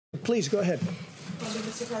Please go ahead.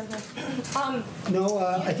 Mr. President. No,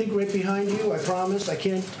 I think right behind you. I promise.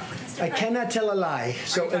 I cannot tell a lie.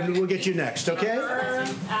 So and we'll get you next, okay?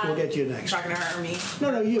 We'll get you next. Talking to her or me?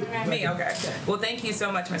 No, you. Me, okay. Well, thank you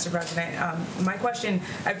so much, Mr. President. My question,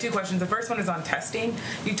 I have two questions. The first one is on testing.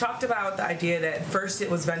 You talked about the idea that first it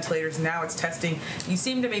was ventilators, now it's testing. You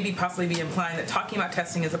seem to maybe possibly be implying that talking about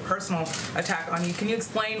testing is a personal attack on you. Can you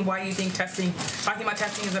explain why you think talking about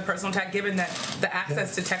testing is a personal attack, given that the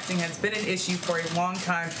access to testing has been an issue for a long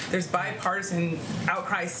time? There's bipartisan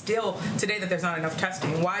outcry still today that there's not enough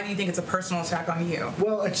testing. Why do you think it's a personal attack on you?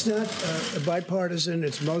 Well, it's not bipartisan.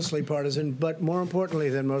 It's mostly partisan. But more importantly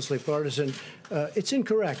than mostly partisan, it's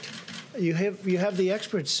incorrect. You have the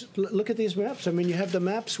experts. Look at these maps. I mean, you have the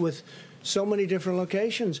maps with so many different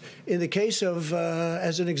locations. In the case of,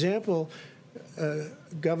 as an example,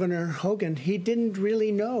 Governor Hogan, he didn't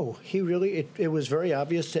really know. It was very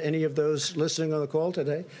obvious to any of those listening on the call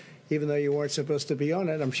today, even though you weren't supposed to be on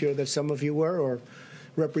it. I'm sure that some of you were, or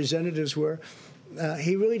representatives were.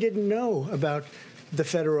 He really didn't know about the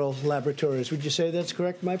federal laboratories. Would you say that's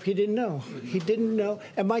correct, Mike? He didn't know. He didn't know.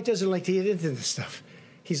 And Mike doesn't like to get into this stuff.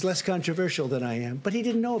 He's less controversial than I am, but he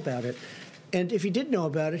didn't know about it. And if he did know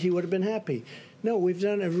about it, he would have been happy. No, we've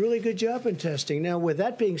done a really good job in testing. Now, with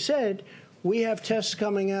that being said, we have tests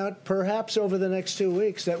coming out perhaps over the next 2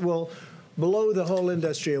 weeks that will blow the whole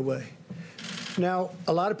industry away. Now,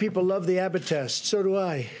 a lot of people love the Abbott test. So do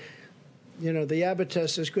I. You know, the Abbott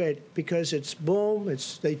test is great because it's boom,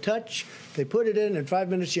 they touch, they put it in 5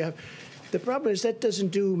 minutes you have. The problem is that doesn't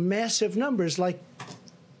do massive numbers like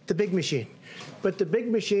the big machine. But the big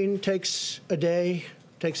machine takes a day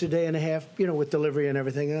and a half, you know, with delivery and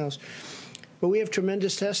everything else. But we have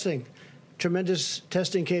tremendous testing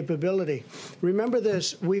capability. Remember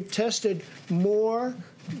this, we've tested more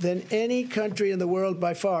than any country in the world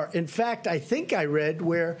by far. In fact, I think I read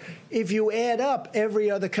where if you add up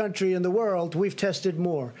every other country in the world, we've tested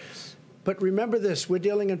more. But remember this, we're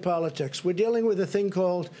dealing in politics. We're dealing with a thing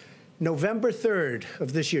called November 3rd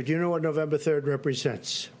of this year. Do you know what November 3rd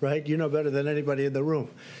represents, right? You know better than anybody in the room.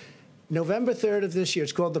 November 3rd of this year,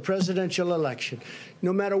 it's called the presidential election.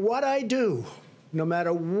 No matter what I do, no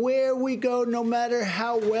matter where we go, no matter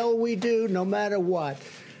how well we do, no matter what,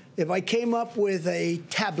 if I came up with a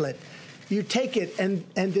tablet, you take it and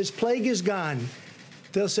this plague is gone,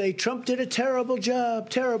 they'll say Trump did a terrible job,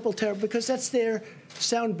 terrible, because that's their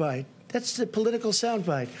soundbite. That's the political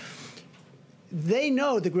soundbite. They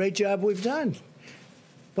know the great job we've done.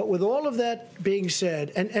 But with all of that being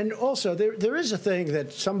said, and also there is a thing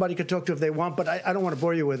that somebody could talk to if they want, but I don't want to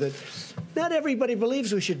bore you with it. Not everybody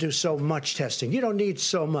believes we should do so much testing. You don't need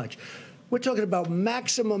so much. We're talking about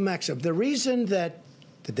maximum. The reason that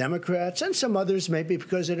the Democrats and some others, maybe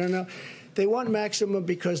because they don't know, they want maximum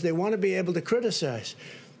because they want to be able to criticize.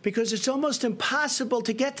 Because it's almost impossible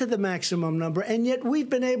to get to the maximum number, and yet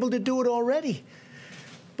we've been able to do it already.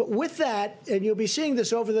 But with that, and you'll be seeing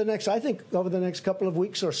this over the next, I think, over the next couple of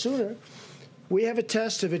weeks or sooner, we have a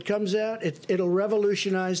test. If it comes out, it'll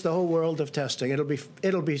revolutionize the whole world of testing.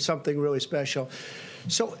 It'll be something really special.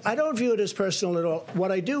 So I don't view it as personal at all.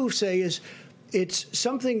 What I do say is it's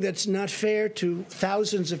something that's not fair to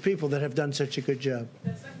thousands of people that have done such a good job.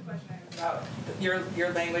 The second question I have about your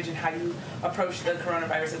language and how you approach the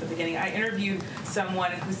coronavirus at the beginning. I interviewed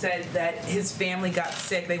someone who said that his family got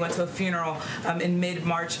sick. They went to a funeral in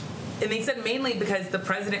mid-March. And they said mainly because the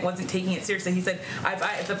president wasn't taking it seriously. He said,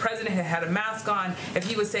 if the president had had a mask on, if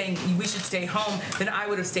he was saying we should stay home, then I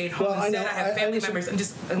would have stayed home. Well, instead, I have family members.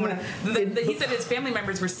 He said his family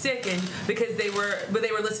members were sick, and because they were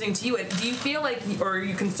listening to you. And do you feel like, or are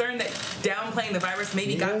you concerned that downplaying the virus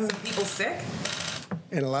maybe got some people sick?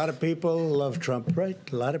 And a lot of people love Trump, right?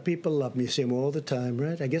 A lot of people love me. You see him all the time,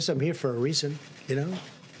 right? I guess I'm here for a reason, you know?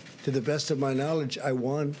 To the best of my knowledge, I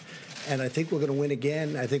won. And I think we're going to win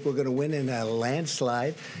again. I think we're going to win in a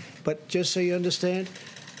landslide. But just so you understand,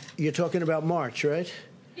 you're talking about March, right?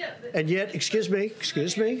 Yeah. And yet, excuse me,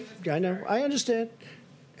 I know, I understand.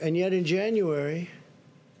 And yet in January,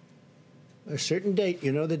 a certain date,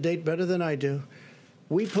 you know the date better than I do,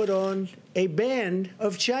 we put on a ban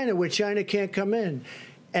of China where China can't come in.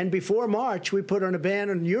 And before March, we put on a ban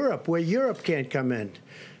on Europe where Europe can't come in.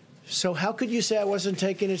 So how could you say I wasn't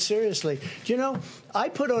taking it seriously? Do you know, I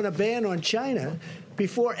put on a ban on China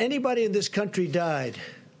before anybody in this country died.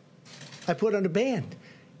 I put on a ban.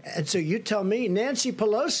 And so you tell me Nancy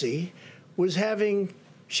Pelosi was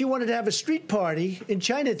she wanted to have a street party in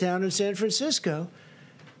Chinatown in San Francisco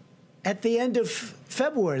at the end of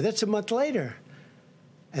February. That's a month later.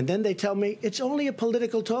 And then they tell me it's only a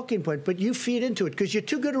political talking point, but you feed into it because you're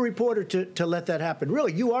too good a reporter to let that happen.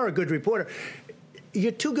 Really, you are a good reporter.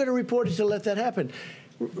 You're too good a reporter to let that happen.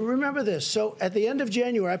 Remember this. So at the end of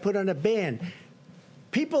January, I put on a ban.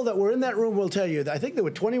 People that were in that room will tell you that I think there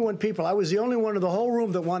were 21 people. I was the only one in the whole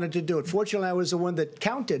room that wanted to do it. Fortunately, I was the one that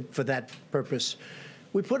counted for that purpose.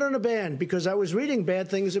 We put on a ban because I was reading bad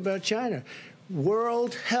things about China.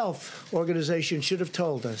 World Health Organization should have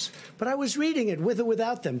told us. But I was reading it with or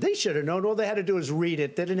without them. They should have known. All they had to do was read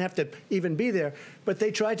it. They didn't have to even be there. But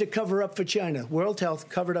they tried to cover up for China. World Health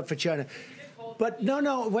covered up for China. But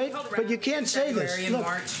no, wait. But you can't say this. Look,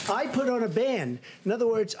 I put on a ban. In other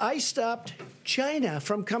words, I stopped China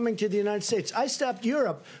from coming to the United States. I stopped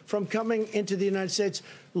Europe from coming into the United States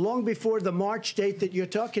long before the March date that you're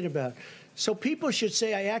talking about. So people should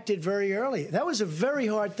say I acted very early. That was a very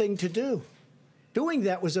hard thing to do. Doing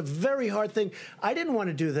that was a very hard thing. I didn't want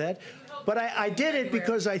to do that, but I did it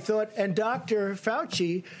because I thought, and Dr.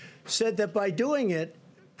 Fauci said that by doing it,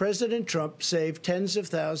 President Trump saved tens of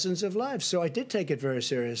thousands of lives. So I did take it very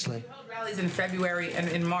seriously. You held rallies in February and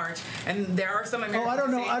in March, and there are some Americans. Oh, I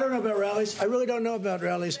don't know. I don't know about rallies. I really don't know about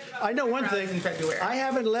rallies. I know one thing. In February. I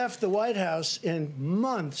haven't left the White House in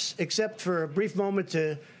months, except for a brief moment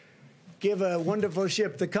to give a wonderful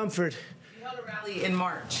ship the comfort. You held a rally in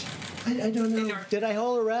March. I don't know. Did I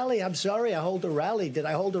hold a rally? I'm sorry, I hold a rally. Did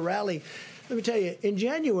I hold a rally? Let me tell you, in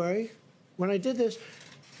January, when I did this,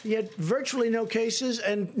 you had virtually no cases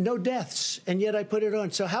and no deaths, and yet I put it on.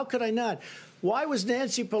 So how could I not? Why was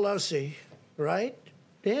Nancy Pelosi, right?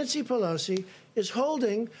 Nancy Pelosi is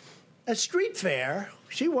holding a street fair.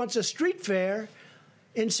 She wants a street fair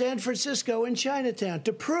in San Francisco in Chinatown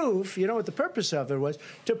to prove, you know what the purpose of it was?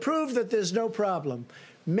 To prove that there's no problem.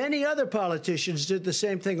 Many other politicians did the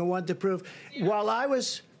same thing and wanted to prove. Yeah. While I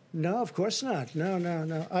was, no, of course not.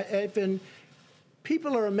 No. I've been,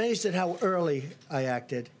 people are amazed at how early I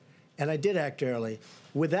acted, and I did act early.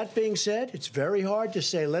 With that being said, it's very hard to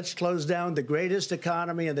say, let's close down the greatest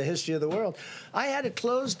economy in the history of the world. I had to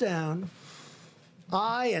close down,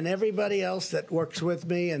 I and everybody else that works with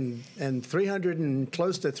me, and 300 and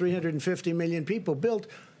close to 350 million people built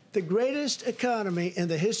the greatest economy in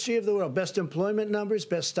the history of the world. Best employment numbers,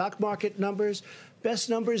 best stock market numbers, best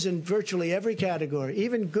numbers in virtually every category,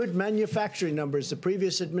 even good manufacturing numbers. The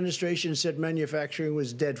previous administration said manufacturing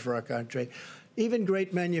was dead for our country. Even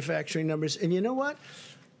great manufacturing numbers. And you know what?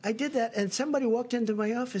 I did that, and somebody walked into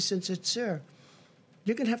my office and said, sir,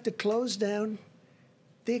 you're going to have to close down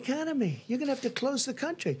the economy. You're going to have to close the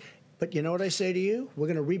country. But you know what I say to you? We're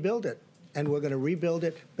going to rebuild it. And we're going to rebuild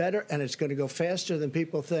it better, and it's going to go faster than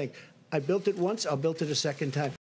people think. I built it once, I'll build it a second time.